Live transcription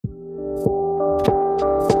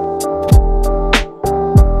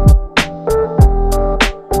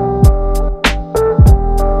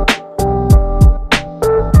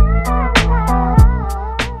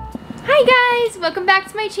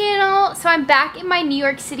I'm back in my New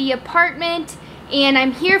York City apartment and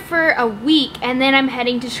I'm here for a week and then I'm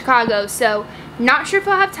heading to Chicago. So not sure if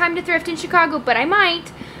I'll have time to thrift in Chicago, but I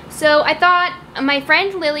might. So I thought my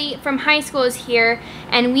friend Lily from high school is here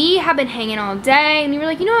and we have been hanging all day and we were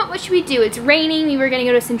like, you know what should we do? It's raining, we were gonna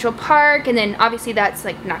go to Central Park and then obviously that's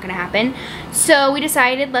like not gonna happen. So we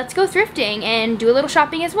decided let's go thrifting and do a little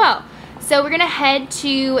shopping as well. So we're gonna head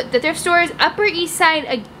to the thrift stores, Upper East Side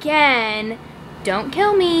again. Don't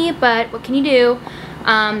kill me, but what can you do?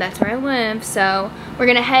 That's where I live. So we're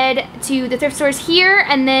gonna head to the thrift stores here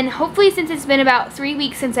and then hopefully, since it's been about 3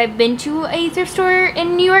 weeks since I've been to a thrift store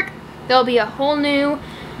in New York, there'll be a whole new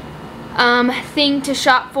thing to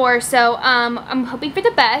shop for. So I'm hoping for the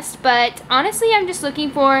best, but honestly I'm just looking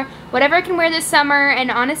for whatever I can wear this summer and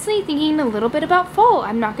honestly thinking a little bit about fall,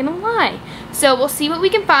 I'm not gonna lie. So we'll see what we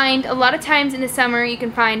can find. A lot of times in the summer you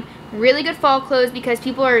can find really good fall clothes because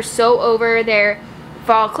people are so over their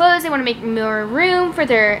fall clothes. They want to make more room for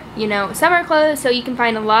their, you know, summer clothes. So you can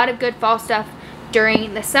find a lot of good fall stuff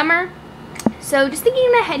during the summer. So just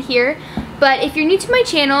thinking ahead here. But if you're new to my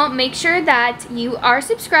channel, make sure that you are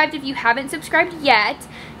subscribed if you haven't subscribed yet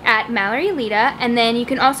at malloryelida. And then you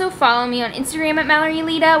can also follow me on Instagram at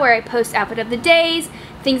malloryelida, where I post outfit of the days,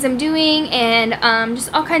 things I'm doing, and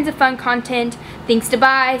just all kinds of fun content, things to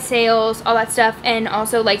buy, sales, all that stuff, and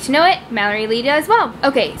also Like to Know It, malloryelida as well.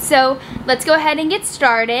 Okay, so let's go ahead and get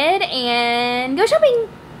started and go shopping.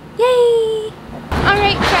 Yay!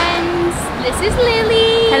 Alright friends, this is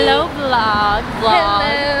Lily. Hello vlog.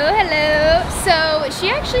 Hello, hello. So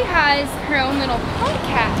she actually has her own little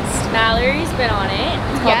podcast. Mallory's been on it.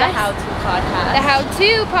 It's called the How To Podcast. The How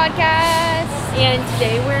To Podcast. And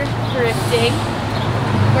today we're thrifting.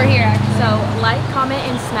 We're here actually. So like, comment,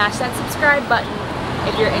 and smash that subscribe button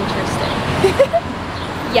if you're interested.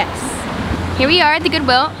 Yes. Here we are at the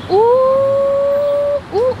Goodwill. Ooh,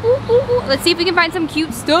 ooh, ooh, ooh, ooh. Let's see if we can find some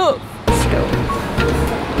cute stuff. Let's go.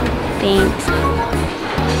 Thanks.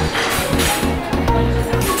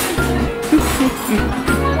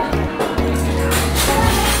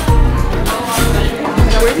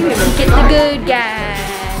 Get the good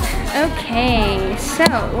guys. Okay, so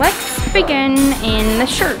let's begin in the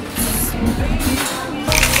shirts.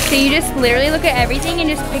 So you just literally look at everything and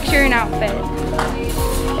just picture an outfit,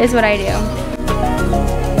 is what I do.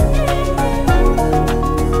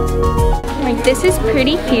 Like, this is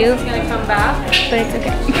pretty cute. It's gonna come back, but it's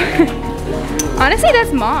okay. Honestly,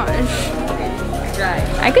 that's Maj. Right.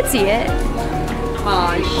 I could see it.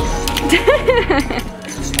 Maj.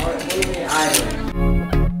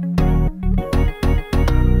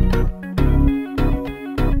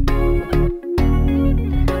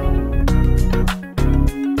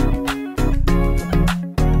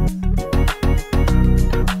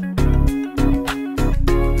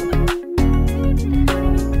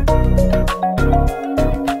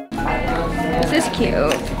 This is cute.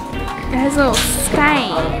 It has a little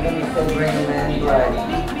stain.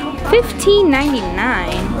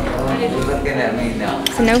 $15.99.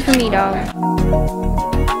 It's a no for me, dog.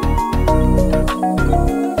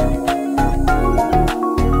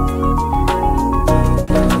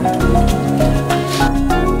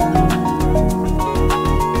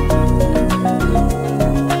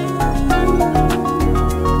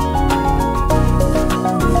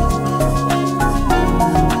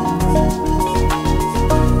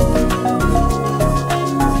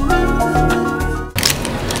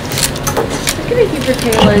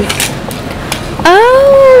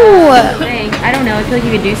 Oh! I don't know, I feel like you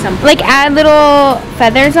could do something. Like add little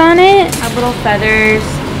feathers on it? Add little feathers.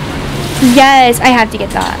 Yes, I have to get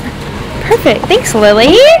that. Perfect. Thanks,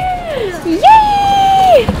 Lily.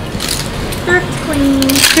 Yay! Thrift queen.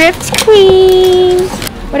 Thrift queen.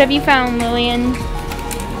 What have you found, Lillian?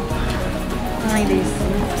 Only these.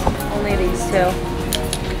 Only these two.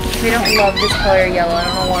 We don't love this color yellow. I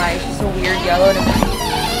don't know why. It's just a weird yellow to me.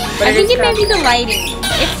 But I think it may be the lighting.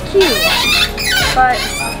 It's cute. But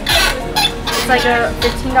it's like a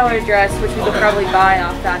 $15 dress, which we could probably buy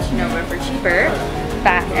off Fashion Nova for cheaper.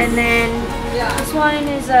 Fast. And then this one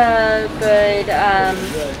is a good,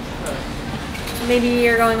 maybe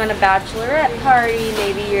you're going on a bachelorette party,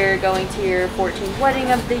 maybe you're going to your 14th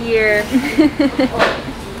wedding of the year.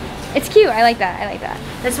 It's cute. I like that. I like that.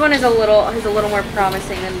 This one is a little more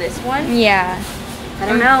promising than this one. Yeah. I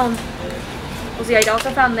don't know. We'll see. I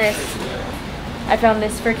also found this. I found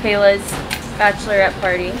this for Kayla's bachelorette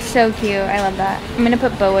party. So cute. I love that. I'm gonna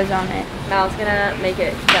put boas on it. Mal's gonna make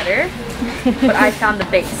it better. But I found the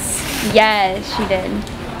base. Yes, she did.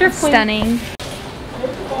 They're stunning. Okay.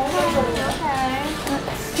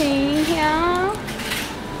 Let's see here.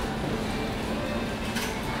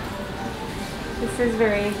 This is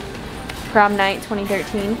very prom night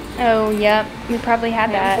 2013. Oh, yep. We probably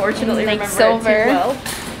had that. Unfortunately, like remember silver. it too well.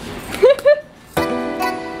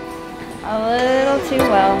 A little too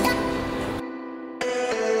well.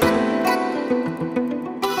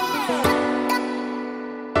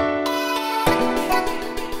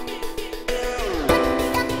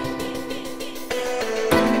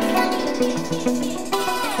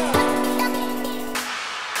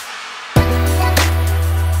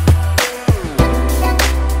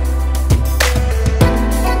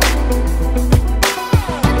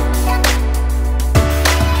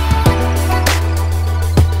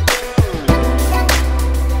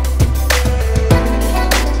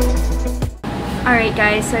 Alright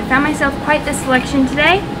guys, so I found myself quite the selection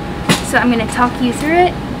today, so I'm going to talk you through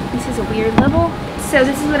it. This is a weird level. So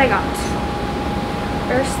this is what I got.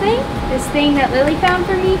 First thing, this thing that Lily found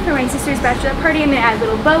for me for my sister's bachelorette party. I'm going to add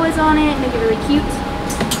little boas on it, make it really cute.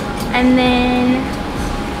 And then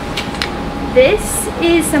this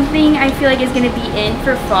is something I feel like is going to be in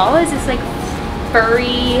for fall. Is this like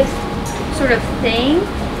furry sort of thing,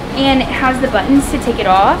 and it has the buttons to take it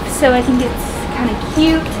off, so I think it's kind of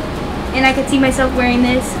cute. And I could see myself wearing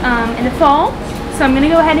this in the fall. So I'm going to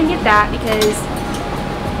go ahead and get that because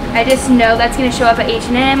I just know that's going to show up at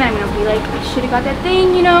H&M and I'm going to be like, I should have got that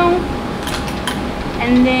thing, you know.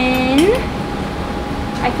 And then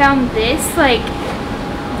I found this like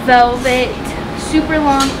velvet, super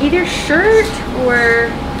long, either shirt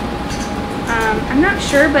or I'm not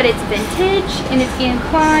sure, but it's vintage and it's Anne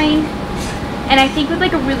Klein. And I think with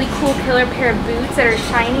like a really cool killer pair of boots that are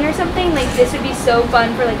shiny or something, like this would be so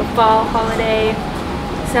fun for like a fall holiday,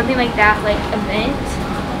 something like that, like event.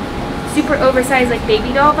 Super oversized, like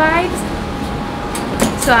baby doll vibes.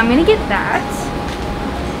 So I'm gonna get that.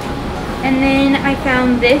 And then I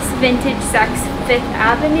found this vintage Saks Fifth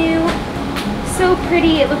Avenue. So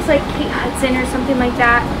pretty. It looks like Kate Hudson or something like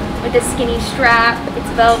that with a skinny strap. It's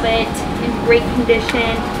velvet in great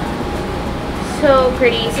condition. So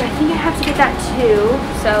pretty, so I think I have to get that too.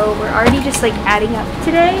 So we're already just like adding up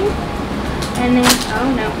today. And then, oh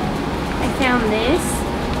no, I found this,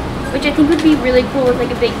 which I think would be really cool with like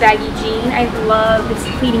a big baggy jean. I love this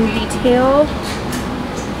pleating detail.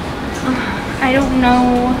 I don't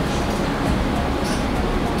know.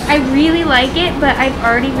 I really like it, but I've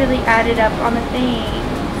already really added up on the thing.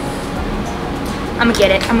 I'm gonna get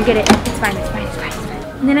it, It's fine, it's fine, it's fine, it's fine.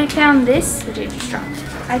 And then I found this, which I just dropped.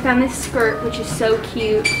 I found this skirt, which is so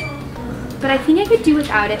cute, but I think I could do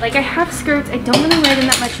without it. Like, I have skirts, I don't really wear them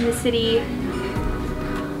that much in the city,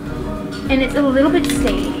 and it's a little bit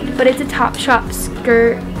stained, but it's a Topshop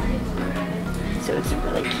skirt, so it's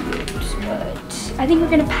really cute, but I think we're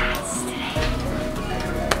gonna pass today.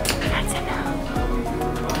 That's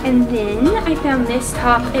enough. And then I found this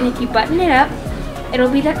top, and if you button it up, it'll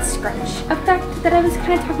be that scrunch effect that I was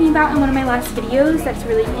kind of talking about in one of my last videos. That's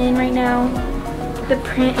really in right now. The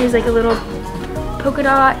print is like a little polka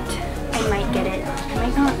dot. I might get it. I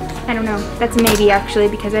might not. I don't know. That's a maybe actually,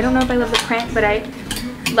 because I don't know if I love the print, but I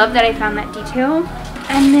love that I found that detail.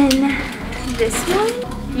 And then this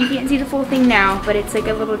one, you can't see the full thing now, but it's like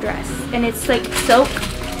a little dress. And it's like silk,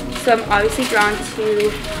 so I'm obviously drawn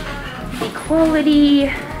to the quality,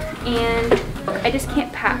 and I just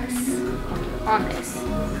can't pass on this.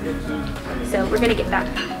 So we're gonna get that.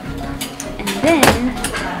 And then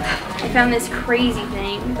I found this crazy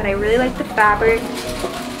thing, but I really like the fabric.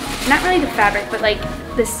 Not really the fabric, but like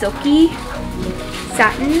the silky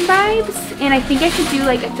satin vibes. And I think I should do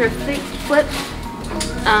like a thrift flip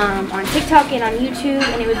on TikTok and on YouTube,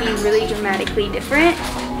 and it would be really dramatically different.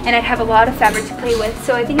 And I'd have a lot of fabric to play with.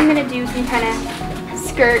 So I think I'm gonna do some kind of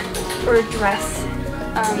skirt or dress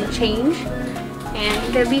change.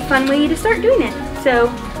 And that'd be a fun way to start doing it. So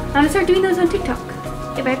I'm gonna start doing those on TikTok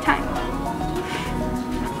if I have time.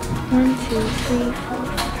 1, 2, 3, 4,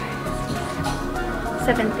 5,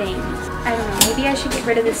 7 things. I don't know, maybe I should get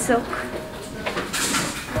rid of this silk.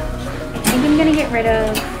 I think I'm gonna get rid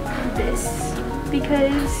of this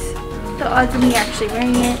because the odds of me actually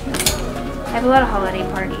wearing it. I have a lot of holiday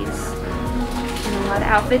parties and a lot of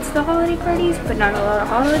outfits to the holiday parties, but not a lot of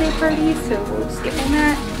holiday parties, so we'll skip on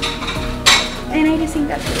that. And I just think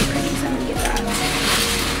that's really pretty, so I'm gonna get that.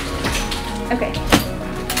 Okay,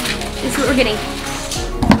 this is what we're getting.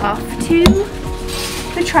 Off to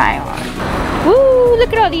the try on. Woo,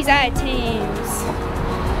 look at all these items.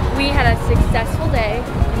 We had a successful day,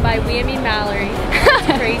 and by we I mean Mallory.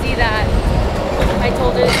 It's crazy that, I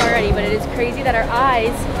told her this already, but it is crazy that our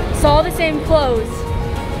eyes saw the same clothes,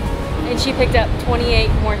 and she picked up 28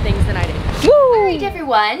 more things than I did. Woo! Alright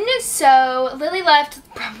everyone, so Lily left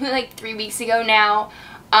probably like 3 weeks ago now.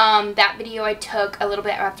 That video I took a little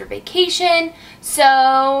bit after vacation.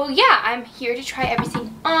 So yeah, I'm here to try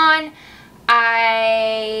everything on.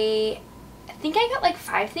 I think I got like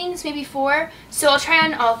 5 things, maybe 4. So I'll try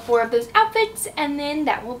on all 4 of those outfits and then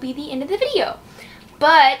that will be the end of the video.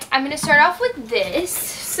 But I'm going to start off with this.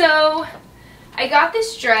 So I got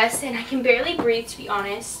this dress and I can barely breathe, to be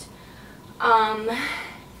honest.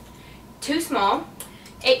 Too small.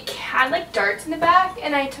 It had like darts in the back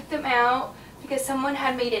and I took them out because someone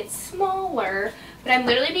had made it smaller, but I'm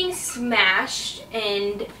literally being smashed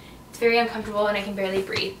and it's very uncomfortable and I can barely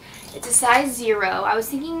breathe. It's a size 0. I was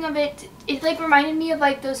thinking of it like reminded me of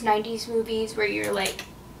like those 90s movies where you're like,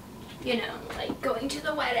 you know, like going to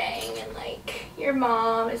the wedding and like your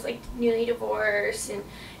mom is like newly divorced and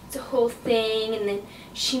it's a whole thing and then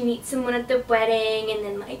she meets someone at the wedding and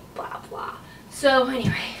then like blah blah. So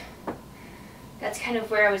anyway, that's kind of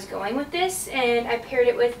where I was going with this, and I paired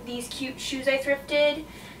it with these cute shoes I thrifted,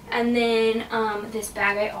 and then this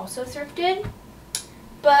bag I also thrifted.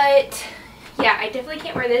 But yeah, I definitely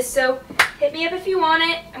can't wear this, so hit me up if you want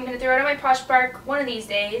it. I'm gonna throw it on my Poshmark one of these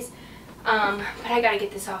days, but I gotta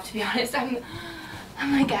get this off, to be honest. I'm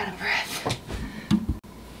like out of breath.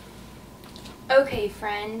 Okay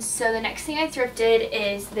friends, so the next thing I thrifted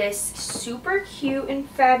is this super cute and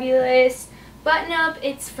fabulous button up.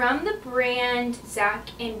 It's from the brand Zach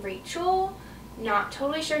and Rachel. Not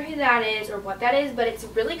totally sure who that is or what that is, but it's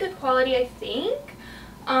really good quality, I think.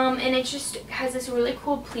 And it just has this really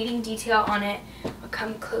cool pleating detail on it. I'll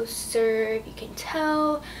come closer if you can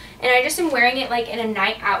tell. And I just am wearing it like in a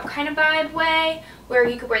night out kind of vibe way, where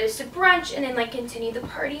you could wear this to brunch and then like continue the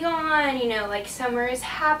party on, you know, like summer is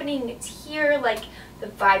happening, it's here, like the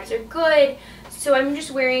vibes are good. So I'm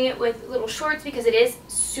just wearing it with little shorts because it is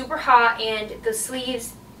super hot and the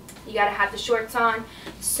sleeves, you gotta have the shorts on.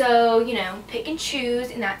 So, you know, pick and choose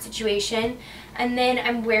in that situation. And then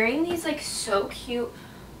I'm wearing these like so cute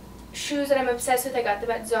shoes that I'm obsessed with. I got them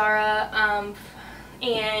at Zara,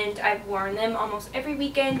 and I've worn them almost every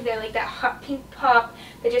weekend. They're like that hot pink pop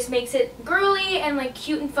that just makes it girly and like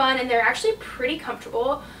cute and fun, and they're actually pretty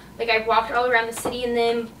comfortable. Like I've walked all around the city in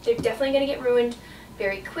them. They're definitely gonna get ruined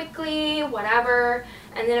very quickly, whatever.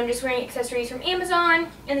 And then I'm just wearing accessories from Amazon,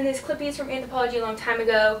 and then this clippy is from Anthropologie a long time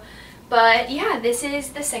ago. But yeah, this is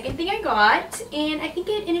the second thing I got, and I think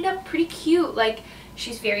it ended up pretty cute. Like,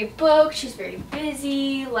 she's very booked, she's very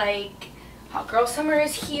busy, like, hot girl summer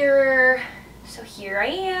is here, so here I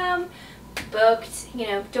am, booked, you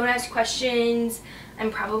know, don't ask questions,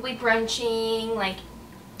 I'm probably brunching, like,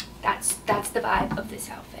 that's the vibe of this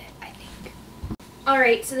outfit, I think.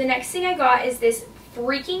 Alright, so the next thing I got is this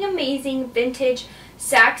freaking amazing vintage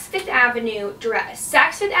Saks Fifth Avenue dress.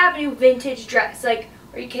 Saks Fifth Avenue vintage dress, like,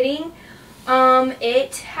 are you kidding?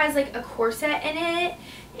 It has like a corset in it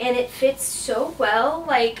and it fits so well.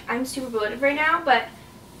 Like, I'm super bloated right now, but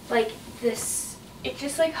like this, it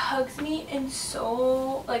just like hugs me and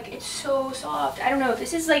so, like, it's so soft. I don't know,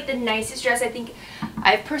 this is like the nicest dress I think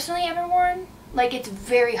I've personally ever worn. Like, it's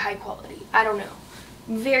very high quality. I don't know,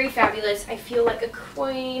 very fabulous. I feel like a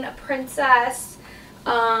queen, a princess.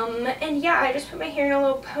 And yeah, I just put my hair in a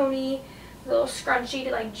little pony, a little scrunchie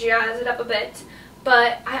to like jazz it up a bit.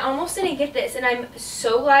 But I almost didn't get this, and I'm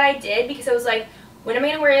so glad I did, because I was like, when am I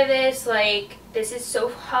going to wear this? Like, this is so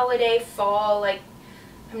holiday, fall, like,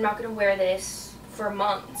 I'm not going to wear this for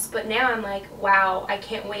months. But now I'm like, wow, I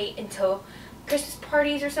can't wait until Christmas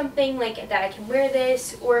parties or something, like, that I can wear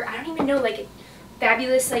this, or I don't even know, like, a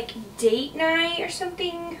fabulous, like, date night or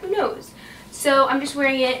something, who knows? So I'm just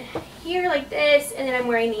wearing it here like this, and then I'm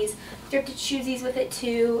wearing these thrifted shoesies with it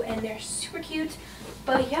too, and they're super cute.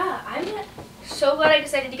 But yeah, I'm so glad I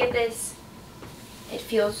decided to get this. It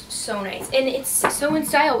feels so nice, and it's so in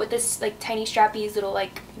style with this like tiny strappies little,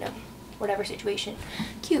 like, you know, whatever situation.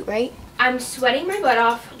 Cute, right? I'm sweating my butt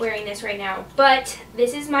off wearing this right now, but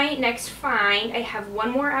this is my next find. I have one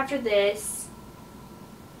more after this,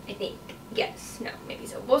 I think. Yes, no, maybe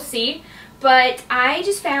so, we'll see. But I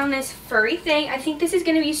just found this furry thing. I think this is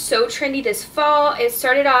going to be so trendy this fall. It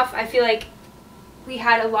started off, I feel like we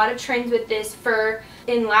had a lot of trends with this fur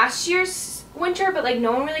in last year's winter, but like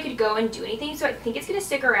no one really could go and do anything, so I think it's going to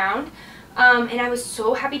stick around. And I was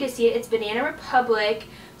so happy to see it. It's Banana Republic,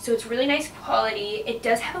 so it's really nice quality. It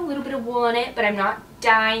does have a little bit of wool on it, but I'm not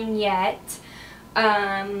dying yet.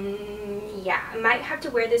 Yeah, I might have to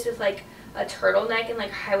wear this with like a turtleneck and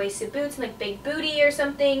like high-waisted boots and like big booty or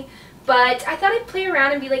something. But I thought I'd play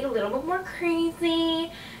around and be like a little bit more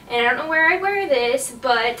crazy. And I don't know where I wear this,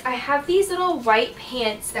 but I have these little white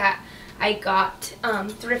pants that I got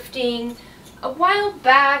thrifting a while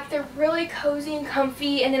back. They're really cozy and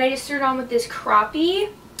comfy, and then I just threw it on with this croppy.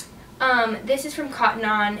 This is from Cotton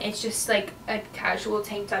On. It's just like a casual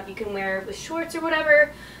tank top you can wear with shorts or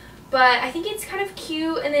whatever. But I think it's kind of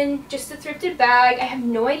cute. And then just a thrifted bag. I have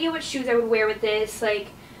no idea what shoes I would wear with this. Like,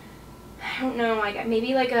 I don't know, like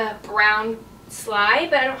maybe like a brown slide,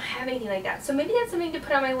 but I don't have anything like that. So maybe that's something to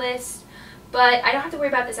put on my list. But I don't have to worry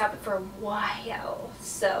about this outfit for a while.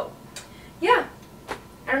 So, yeah.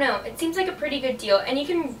 I don't know. It seems like a pretty good deal. And you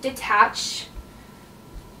can detach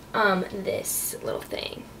this little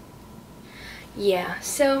thing. Yeah,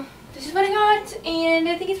 so this is what I got, and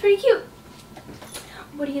I think it's pretty cute.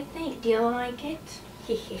 What do you think? Do you like it?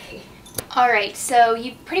 Alright, so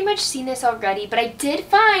you've pretty much seen this already, but I did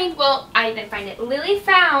find, well, I didn't find it. Lily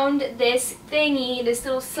found this thingy, this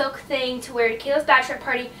little silk thing to wear to Kayla's bachelorette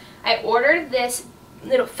party. I ordered this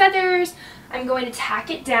little feathers. I'm going to tack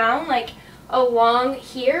it down like along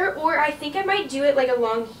here, or I think I might do it like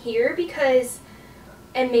along here because,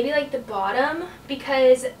 and maybe like the bottom,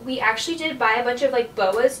 because we actually did buy a bunch of like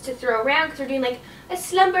boas to throw around because we're doing like a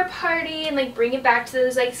slumber party and like bring it back to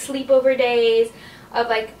those like sleepover days of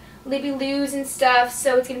like Libby Lou's and stuff.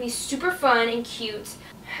 So it's gonna be super fun and cute.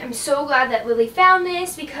 I'm so glad that Lily found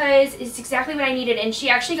this because it's exactly what I needed, and she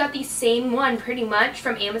actually got the same one pretty much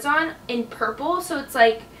from Amazon in purple, so it's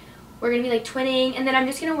like we're going to be like twinning. And then I'm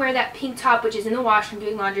just going to wear that pink top, which is in the wash. I'm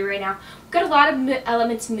doing laundry right now. We've got a lot of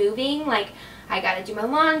elements moving. Like, I got to do my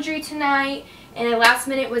laundry tonight. And I last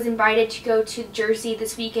minute was invited to go to Jersey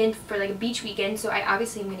this weekend for like a beach weekend. So I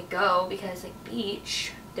obviously am going to go because like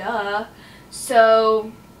beach, duh.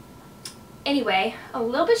 So anyway, a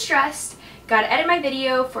little bit stressed. Got to edit my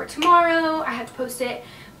video for tomorrow. I have to post it.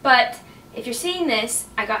 But if you're seeing this,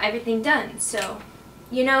 I got everything done. So,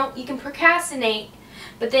 you know, you can procrastinate,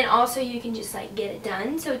 but then also you can just like get it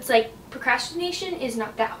done. So it's like procrastination is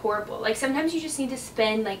not that horrible. Like sometimes you just need to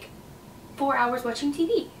spend like 4 hours watching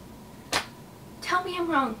TV. Tell me I'm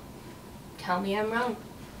wrong. Tell me I'm wrong.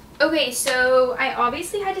 Okay, so I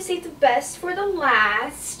obviously had to save the best for the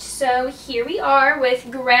last. So here we are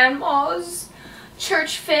with Grandma's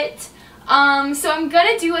church fit. So I'm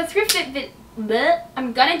gonna do a thrift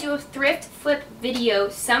flip video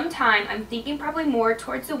sometime. I'm thinking probably more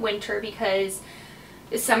towards the winter because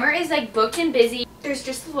the summer is like booked and busy. There's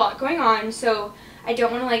just a lot going on, so I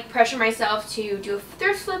don't want to like pressure myself to do a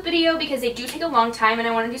thrift flip video because they do take a long time, and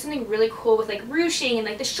I want to do something really cool with like ruching and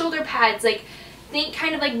like the shoulder pads. Like think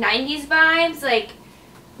kind of like 90s vibes, like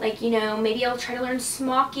you know, maybe I'll try to learn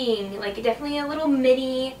smocking, like definitely a little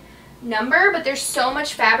mini number, but there's so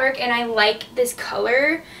much fabric and I like this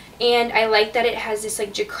color, and I like that it has this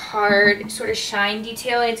like jacquard sort of shine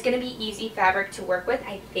detail, and it's going to be easy fabric to work with,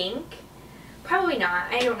 I think. Probably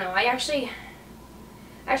not. I don't know. I actually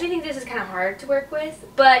think this is kind of hard to work with,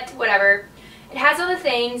 but whatever. It has all the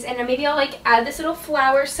things, and maybe I'll like add this little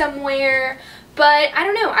flower somewhere, but I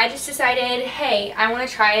don't know. I just decided, hey, I want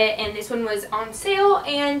to try it, and this one was on sale,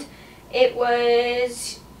 and it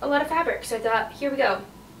was a lot of fabric, so I thought, here we go.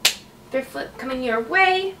 Thrift flip coming your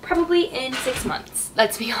way probably in 6 months.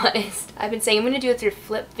 Let's be honest. I've been saying I'm going to do a thrift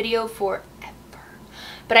flip video forever,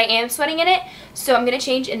 but I am sweating in it, so I'm going to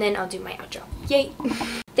change and then I'll do my outro. Yay!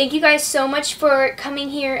 Thank you guys so much for coming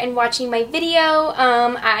here and watching my video.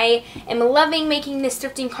 I am loving making this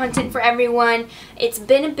thrifting content for everyone. It's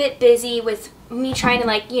been a bit busy with me trying to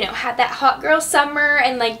like, you know, have that hot girl summer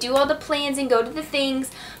and like do all the plans and go to the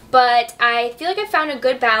things, but I feel like I found a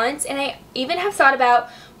good balance, and I even have thought about,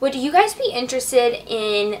 would you guys be interested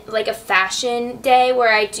in like a fashion day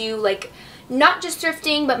where I do like not just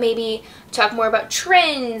thrifting, but maybe talk more about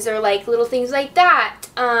trends or like little things like that?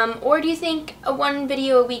 Or do you think one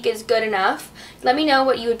video a week is good enough? Let me know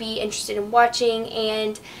what you would be interested in watching.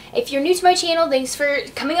 And if you're new to my channel, thanks for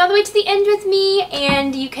coming all the way to the end with me.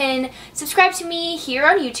 And you can subscribe to me here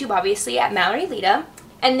on YouTube, obviously, at malloryelida.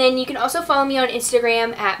 And then you can also follow me on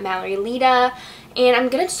Instagram at malloryelida. And I'm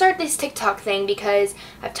going to start this TikTok thing because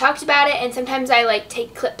I've talked about it, and sometimes I like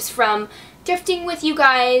take clips from thrifting with you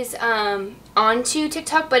guys onto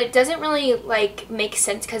TikTok, but it doesn't really like make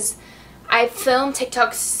sense because I film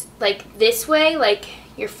TikToks like this way, like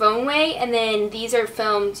your phone way, and then these are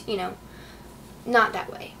filmed, you know, not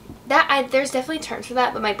that way. There's definitely terms for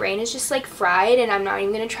that, but my brain is just like fried, and I'm not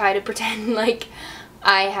even going to try to pretend like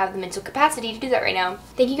I have the mental capacity to do that right now.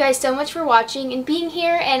 Thank you guys so much for watching and being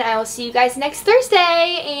here, and I will see you guys next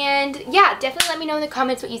Thursday. And yeah, definitely let me know in the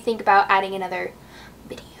comments what you think about adding another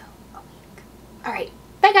video a week. Alright,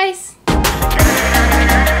 bye guys!